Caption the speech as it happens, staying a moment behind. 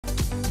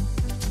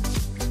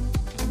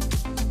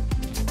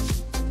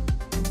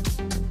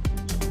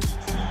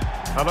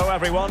Hello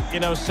everyone. You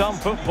know, some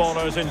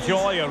footballers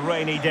enjoy a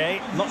rainy day.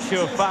 Not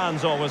sure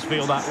fans always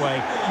feel that way,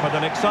 but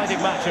an exciting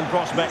match in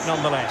prospect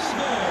nonetheless.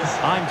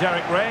 I'm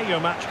Derek Ray, your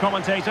match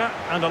commentator,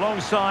 and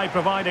alongside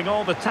providing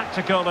all the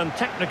tactical and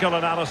technical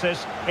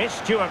analysis, it's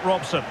Stuart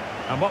Robson.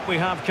 And what we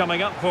have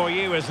coming up for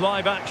you is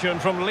live action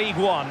from League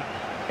One.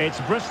 It's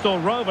Bristol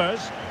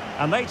Rovers,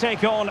 and they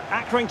take on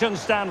Accrington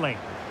Stanley.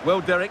 Well,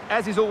 Derek,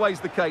 as is always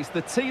the case,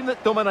 the team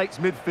that dominates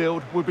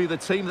midfield will be the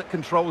team that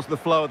controls the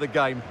flow of the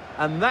game.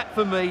 And that,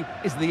 for me,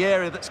 is the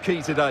area that's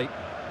key today.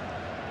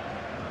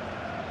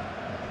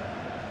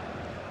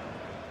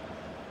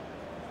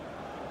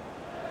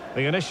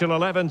 The initial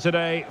 11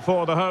 today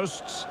for the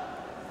hosts.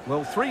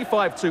 Well,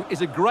 3-5-2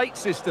 is a great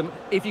system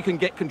if you can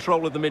get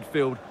control of the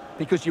midfield,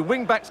 because your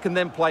wing-backs can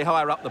then play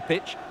higher up the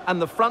pitch,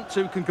 and the front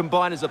two can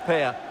combine as a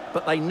pair,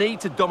 but they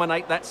need to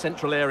dominate that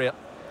central area.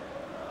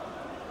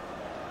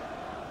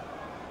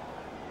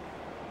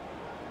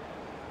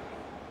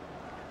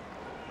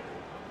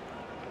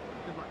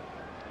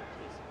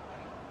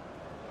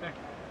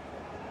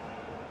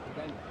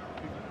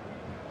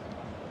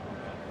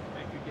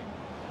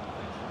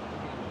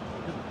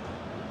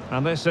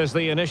 And this is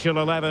the initial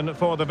 11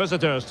 for the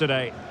visitors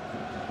today.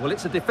 Well,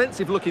 it's a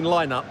defensive-looking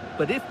lineup,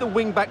 but if the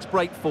wing-backs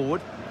break forward,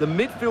 the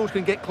midfield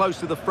can get close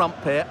to the front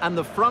pair, and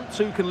the front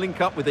two can link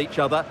up with each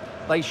other,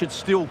 they should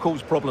still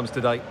cause problems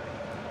today.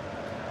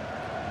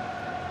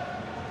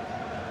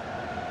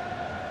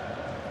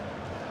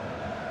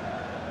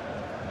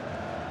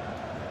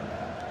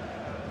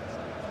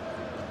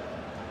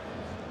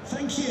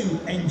 Thank you.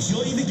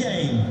 Enjoy the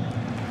game.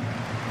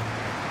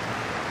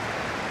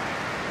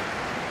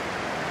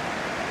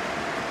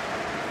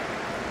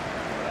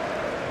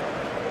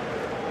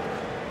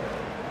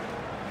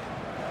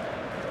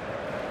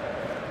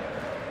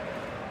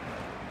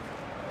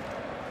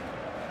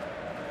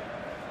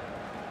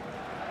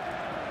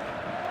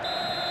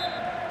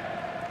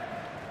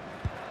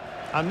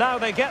 And now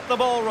they get the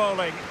ball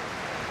rolling.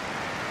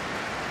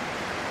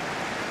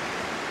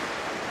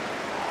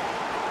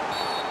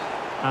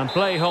 And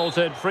play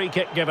halted, free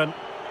kick given.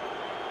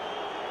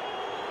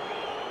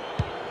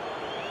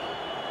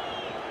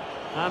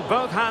 And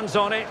both hands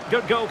on it,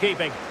 good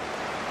goalkeeping.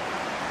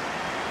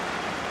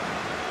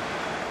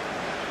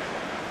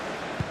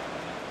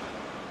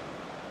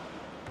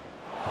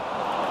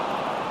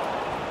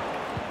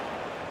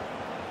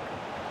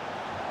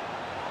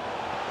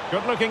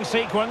 Good looking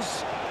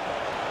sequence.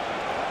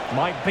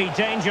 Might be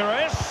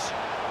dangerous.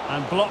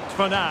 And blocked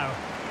for now.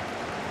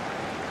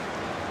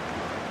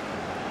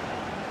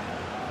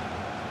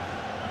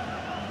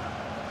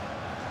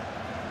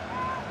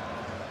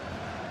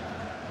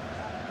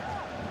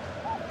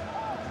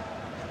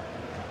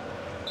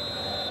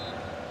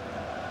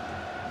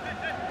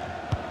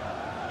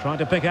 Trying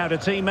to pick out a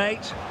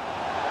teammate.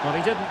 Well,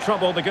 he didn't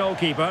trouble the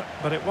goalkeeper,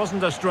 but it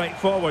wasn't a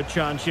straightforward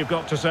chance, you've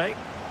got to say.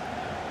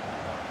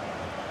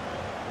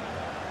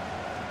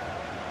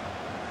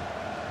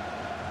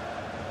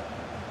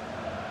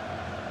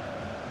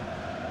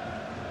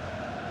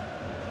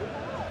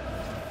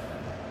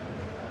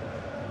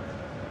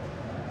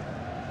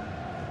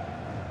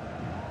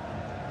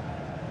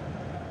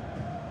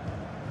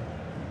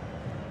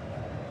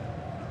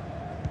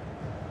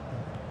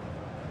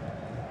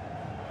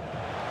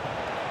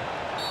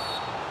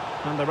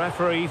 And the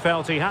referee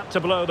felt he had to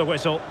blow the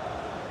whistle.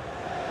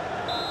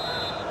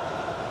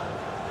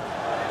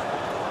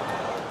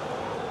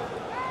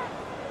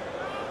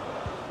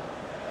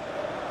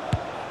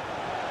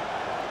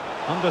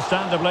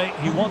 Understandably,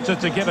 he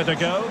wanted to give it a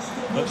go,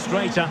 but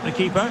straight at the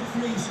keeper.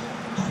 Happy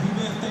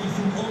birthday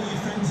from all your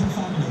friends and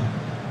family.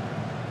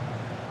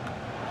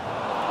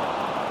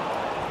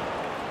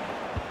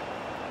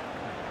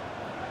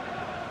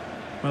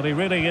 Well, he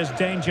really is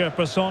danger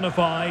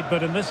personified,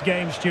 but in this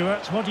game,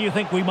 Stuart, what do you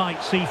think we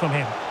might see from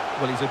him?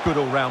 Well, he's a good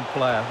all-round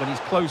player. When he's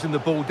closing the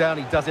ball down,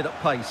 he does it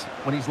at pace.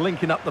 When he's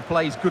linking up the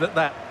play, he's good at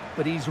that.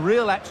 But his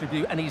real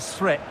attribute and his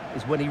threat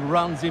is when he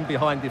runs in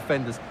behind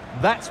defenders.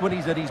 That's when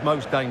he's at his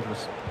most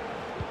dangerous.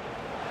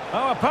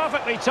 Oh, a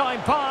perfectly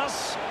timed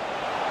pass.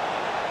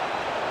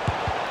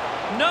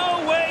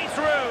 No way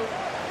through.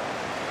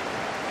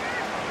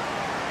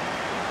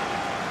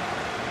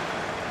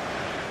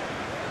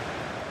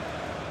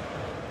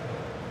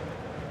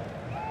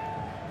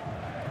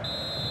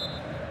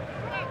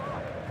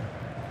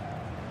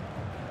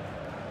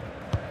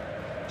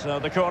 So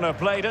the corner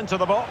played into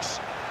the box.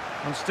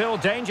 And still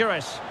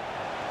dangerous.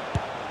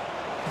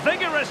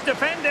 Vigorous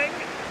defending.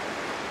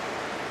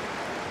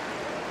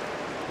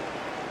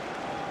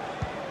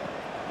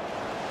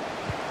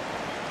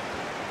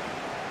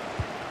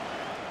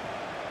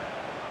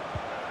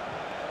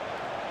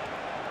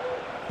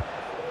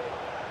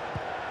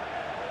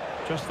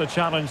 Just the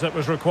challenge that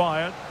was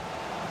required.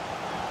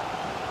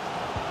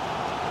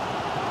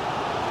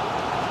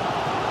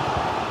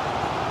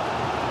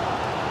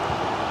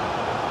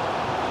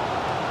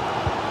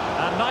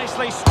 And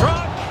nicely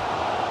struck.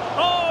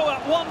 Oh,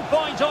 at one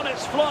point on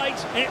its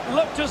flight. It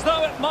looked as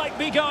though it might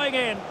be going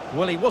in.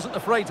 Well, he wasn't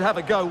afraid to have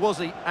a go, was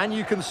he? And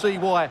you can see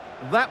why.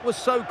 That was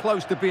so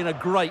close to being a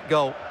great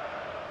goal.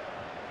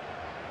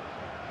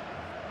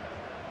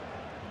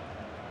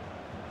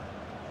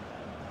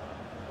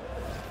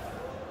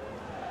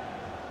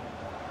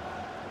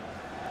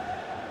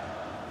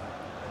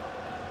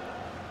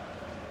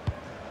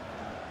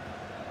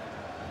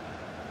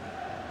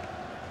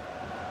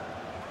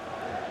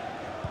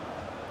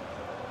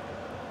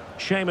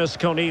 Seamus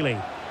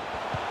Conneely.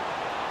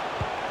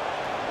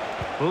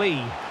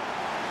 Lee,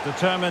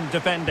 determined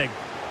defending.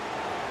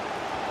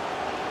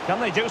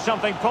 Can they do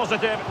something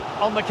positive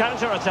on the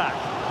counter-attack?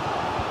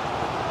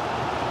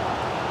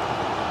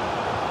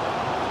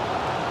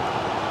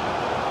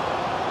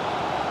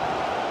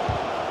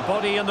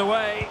 Body in the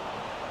way.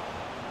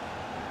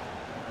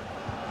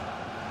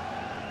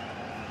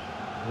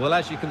 Well,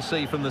 as you can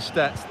see from the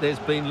stats, there's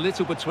been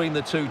little between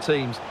the two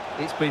teams.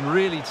 It's been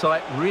really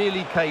tight,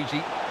 really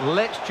cagey.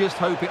 Let's just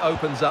hope it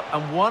opens up,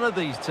 and one of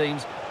these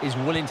teams is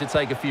willing to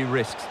take a few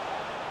risks.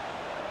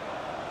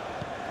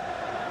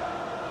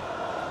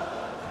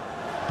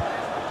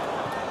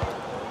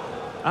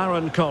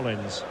 Aaron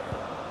Collins.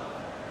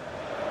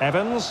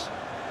 Evans.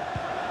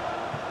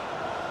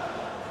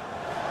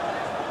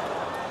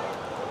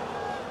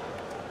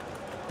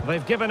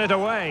 They've given it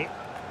away.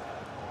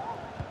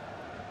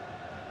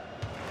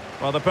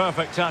 Well, the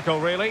perfect tackle,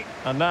 really.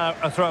 And now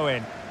a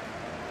throw-in.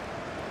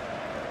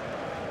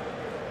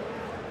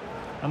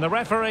 And the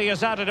referee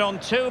has added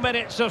on 2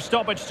 minutes of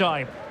stoppage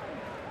time.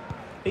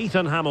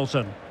 Ethan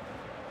Hamilton.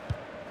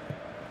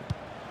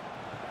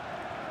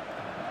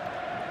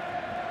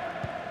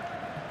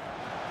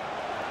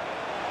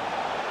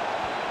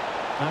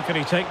 How can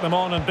he take them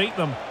on and beat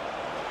them?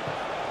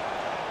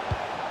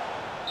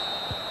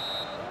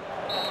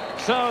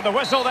 So the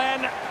whistle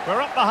then.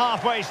 We're up the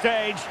halfway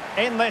stage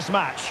in this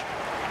match.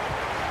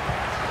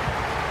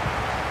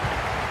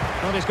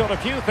 Well, he's got a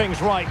few things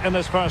right in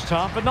this first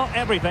half, but not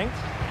everything.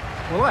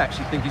 Well, I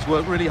actually think he's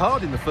worked really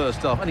hard in the first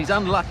half, and he's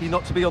unlucky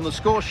not to be on the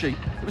score sheet.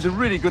 It was a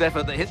really good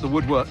effort that hit the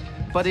woodwork,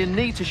 but he'll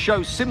need to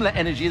show similar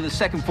energy in the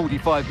second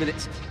 45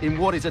 minutes in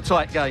what is a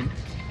tight game.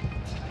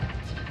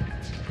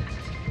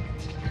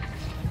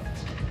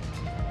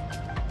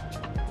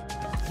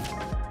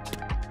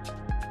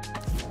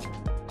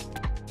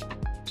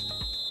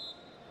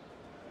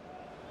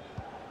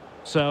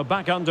 So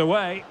back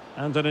underway,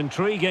 and an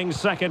intriguing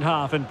second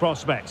half in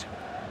prospect.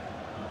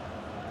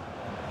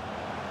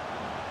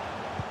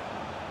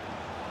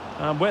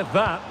 And with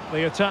that,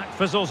 the attack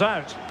fizzles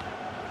out.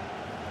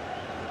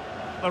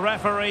 The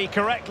referee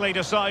correctly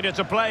decided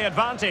to play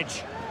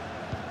advantage.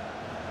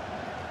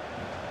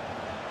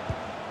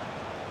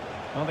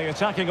 Well, the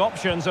attacking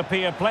options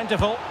appear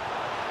plentiful,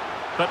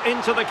 but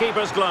into the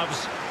keeper's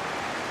gloves.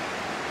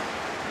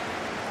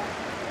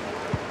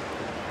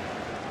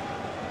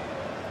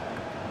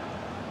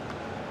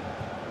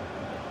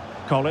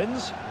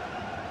 Collins.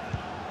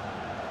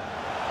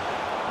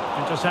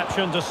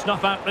 Interception to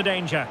snuff out the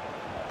danger.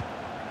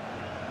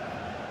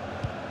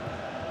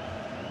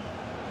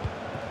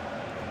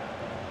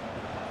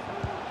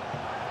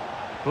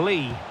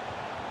 Lee.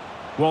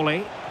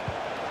 Wally.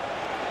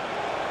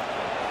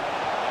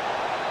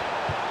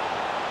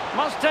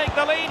 Must take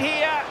the lead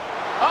here.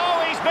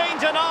 Oh, he's been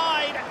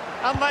denied.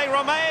 And they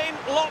remain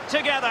locked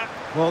together.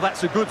 Well,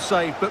 that's a good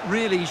save, but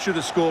really he should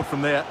have scored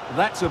from there.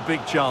 That's a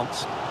big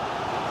chance.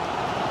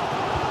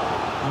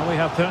 Well, we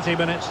have 30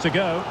 minutes to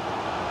go.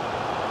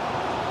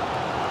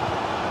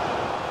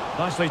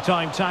 Nicely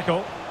timed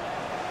tackle.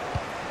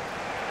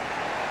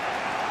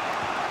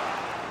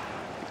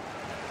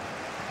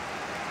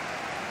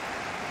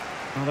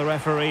 Well, the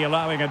referee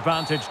allowing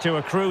advantage to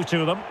accrue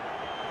to them.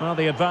 Well,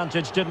 the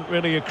advantage didn't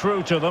really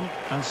accrue to them,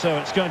 and so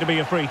it's going to be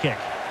a free kick.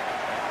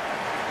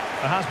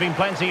 There has been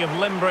plenty of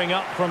limbering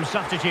up from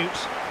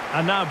substitutes,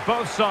 and now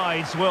both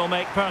sides will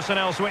make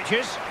personnel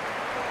switches.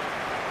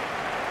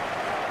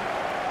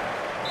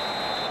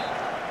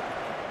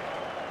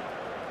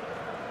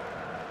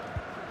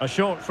 A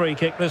short free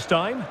kick this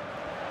time.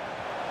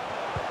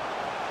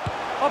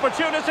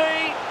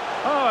 Opportunity!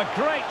 Oh, a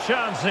great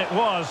chance it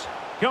was.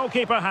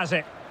 Goalkeeper has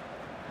it.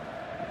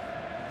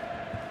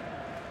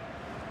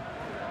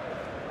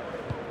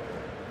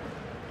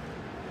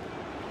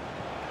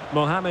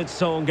 Mohamed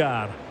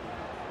Songar.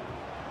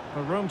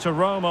 A room to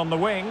roam on the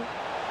wing.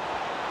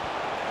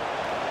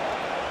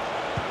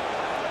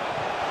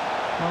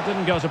 Well,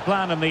 didn't go to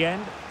plan in the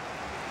end.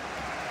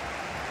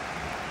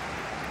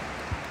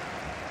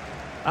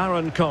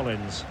 Aaron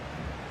Collins.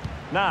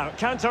 Now,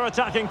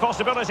 counter-attacking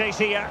possibilities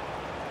here.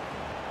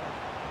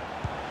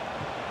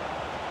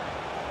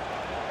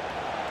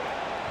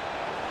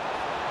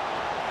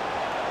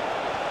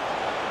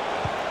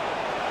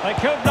 They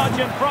could nudge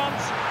in front.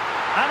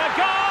 And a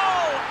goal!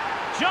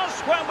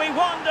 Just when we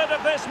wondered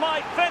if this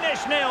might finish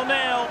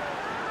 0-0.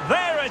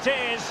 There it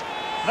is.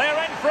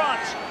 They're in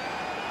front.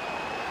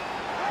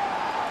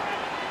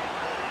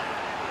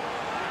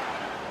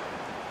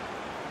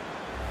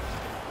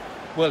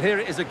 Well, here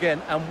it is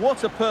again, and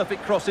what a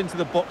perfect cross into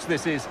the box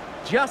this is.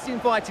 Just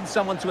inviting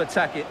someone to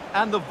attack it,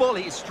 and the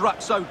volley is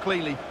struck so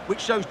cleanly,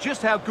 which shows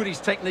just how good his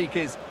technique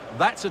is.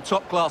 That's a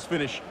top-class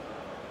finish.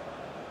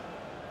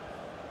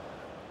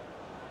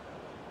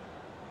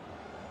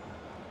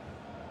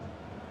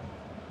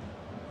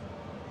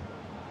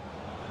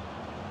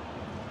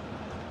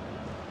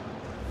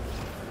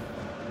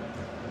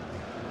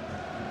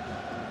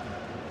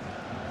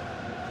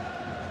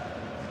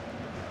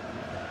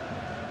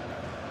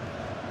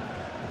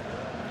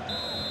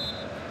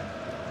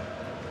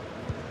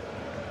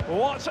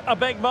 What a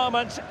big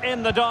moment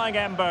in the dying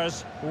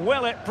embers.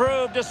 Will it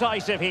prove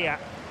decisive here?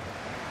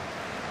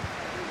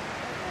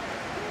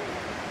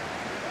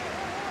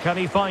 Can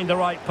he find the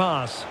right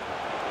pass?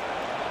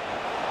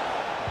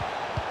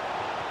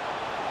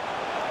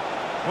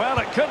 Well,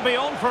 it could be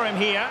on for him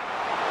here.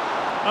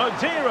 Oh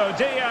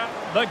dear,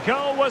 the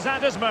goal was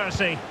at his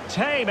mercy.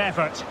 Tame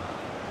effort.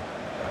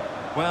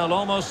 Well,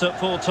 almost at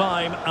full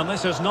time, and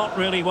this is not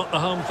really what the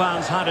home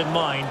fans had in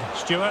mind.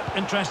 Stuart,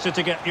 interested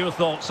to get your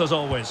thoughts as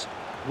always.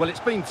 Well,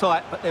 it's been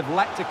tight, but they've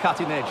lacked a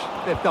cutting edge.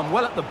 They've done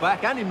well at the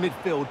back and in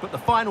midfield, but the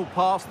final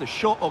pass, the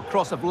shot or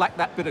cross have lacked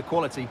that bit of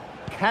quality.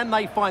 Can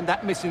they find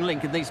that missing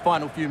link in these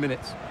final few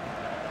minutes?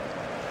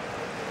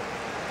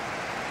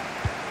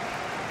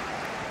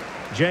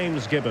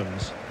 James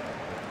Gibbons.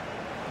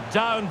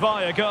 Down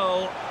by a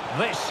goal.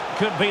 This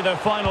could be their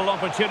final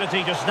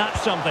opportunity to snatch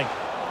something.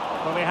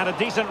 Well, they had a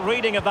decent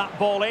reading of that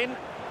ball in.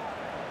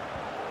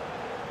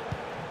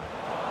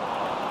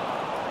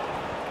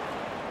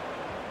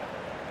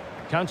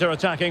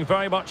 Counter-attacking,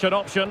 very much an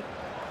option.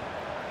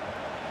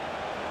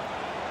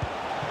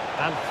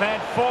 And fed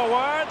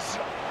forwards.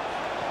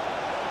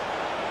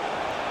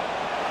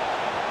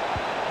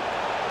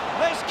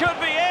 This could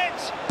be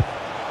it.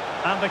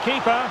 And the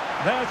keeper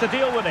there to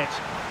deal with it.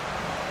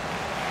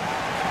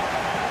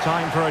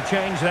 Time for a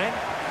change then.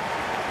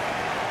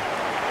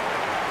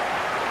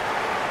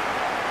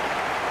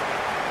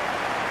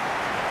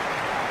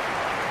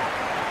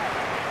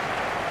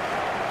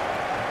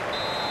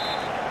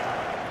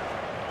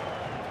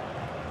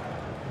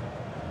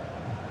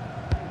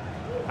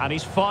 And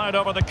he's fired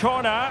over the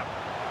corner.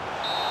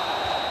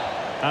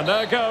 And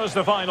there goes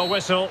the final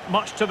whistle,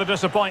 much to the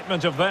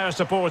disappointment of their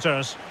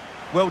supporters.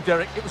 Well,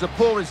 Derek, it was a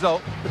poor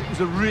result, but it was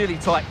a really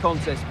tight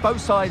contest.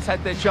 Both sides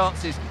had their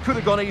chances, could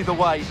have gone either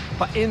way,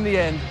 but in the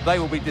end, they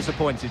will be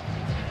disappointed.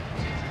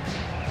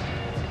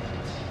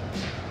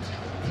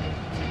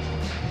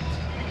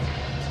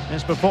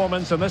 His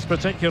performance in this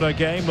particular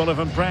game will have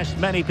impressed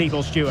many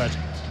people, Stuart.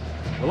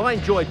 Well, I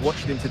enjoyed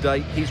watching him today.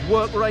 His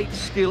work rate,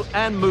 skill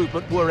and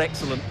movement were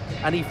excellent,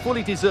 and he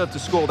fully deserved to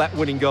score that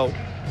winning goal.